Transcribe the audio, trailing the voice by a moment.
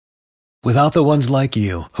Without the ones like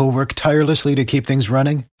you, who work tirelessly to keep things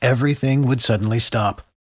running, everything would suddenly stop.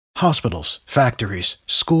 Hospitals, factories,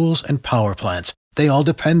 schools, and power plants, they all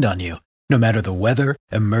depend on you. No matter the weather,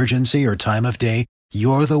 emergency, or time of day,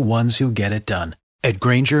 you're the ones who get it done. At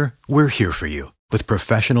Grainger, we're here for you with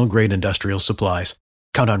professional-grade industrial supplies.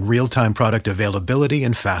 Count on real-time product availability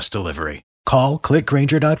and fast delivery. Call, click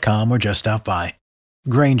Grainger.com, or just stop by.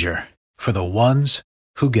 Grainger, for the ones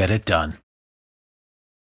who get it done.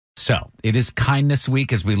 So, it is Kindness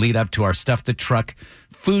Week as we lead up to our Stuff the Truck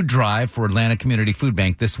food drive for Atlanta Community Food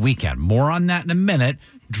Bank this weekend. More on that in a minute.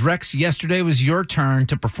 Drex, yesterday was your turn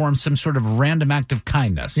to perform some sort of random act of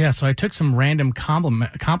kindness. Yeah, so I took some random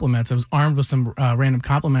compliments. I was armed with some random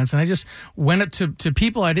compliments, and I just went up to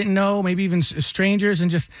people I didn't know, maybe even strangers, and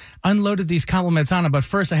just unloaded these compliments on them. But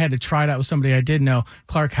first, I had to try it out with somebody I did know,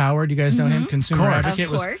 Clark Howard. You guys know him, consumer advocate.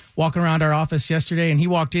 Was walking around our office yesterday, and he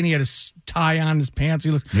walked in. He had his tie on, his pants.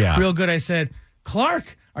 He looked real good. I said,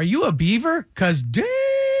 Clark, are you a beaver? Because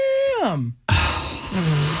damn.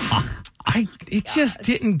 It just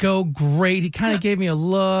didn't go great. He kind of gave me a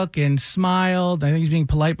look and smiled. I think he's being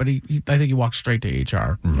polite, but I think he walked straight to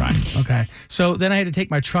HR. Right. Okay. So then I had to take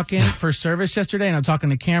my truck in for service yesterday, and I'm talking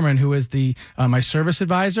to Cameron, who is the my service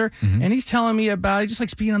advisor, and he's telling me about he just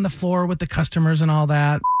likes being on the floor with the customers and all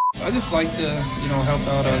that. I just like to, help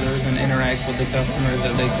out others and interact with the customers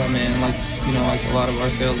as they come in, like a lot of our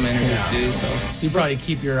sales managers do. So you probably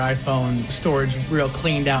keep your iPhone storage real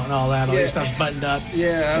cleaned out and all that. All your stuff's buttoned up.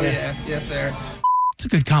 Yeah. Yes, sir. It's a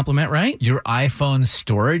good compliment, right? Your iPhone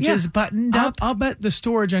storage is buttoned up? I'll bet the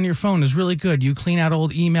storage on your phone is really good. You clean out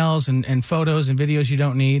old emails and photos and videos you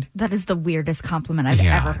don't need. That is the weirdest compliment I've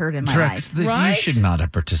ever heard in my life. Right? You should not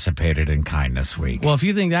have participated in Kindness Week. Well, if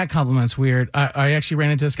you think that compliment's weird, I actually ran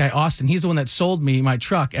into this guy, Austin. He's the one that sold me my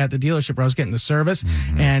truck at the dealership where I was getting the service.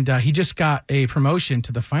 And he just got a promotion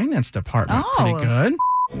to the finance department. Oh. Pretty good.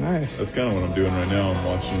 Nice. That's kind of what I'm doing right now. I'm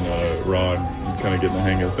watching Rod and kind of getting the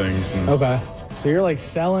hang of things. Okay. So you're like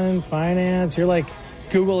selling finance. You're like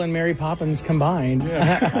Google and Mary Poppins combined.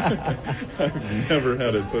 Yeah. I've never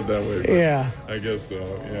had it put that way. But I guess so,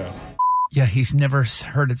 yeah. Yeah, he's never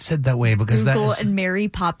heard it said that way because Google and Mary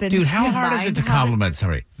Poppins. Dude, how hard is it to compliment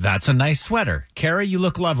somebody? That's a nice sweater. Carrie, you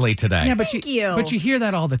look lovely today. Yeah, but But you hear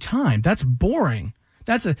that all the time. That's boring.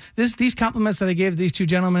 These compliments that I gave these two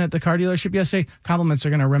gentlemen at the car dealership yesterday, compliments are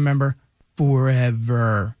going to remember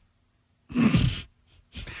forever.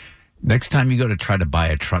 Next time you go to try to buy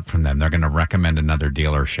a truck from them, they're going to recommend another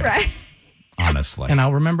dealership. Right. Honestly. And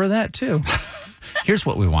I'll remember that, too. Here's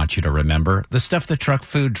what we want you to remember. The Stuff the Truck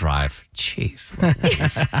food drive. Jeez.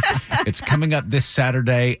 It's coming up this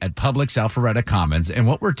Saturday at Publix Alpharetta Commons. And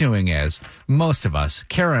what we're doing is, most of us,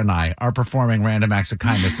 Kara and I, are performing random acts of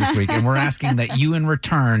kindness this week. And we're asking that you, in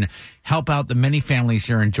return, help out the many families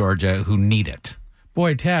here in Georgia who need it.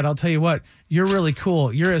 Boy, Tad, I'll tell you what. You're really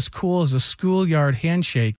cool. You're as cool as a schoolyard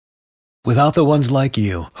handshake. Without the ones like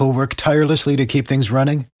you, who work tirelessly to keep things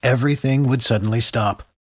running, everything would suddenly stop.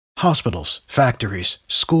 Hospitals, factories,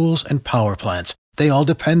 schools, and power plants, they all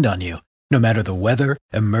depend on you. No matter the weather,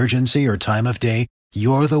 emergency, or time of day,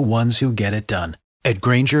 you're the ones who get it done. At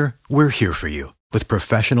Grainger, we're here for you with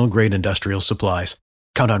professional-grade industrial supplies.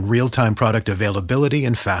 Count on real-time product availability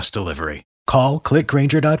and fast delivery. Call, click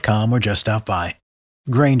Grainger.com, or just stop by.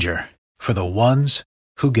 Grainger, for the ones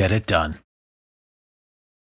who get it done.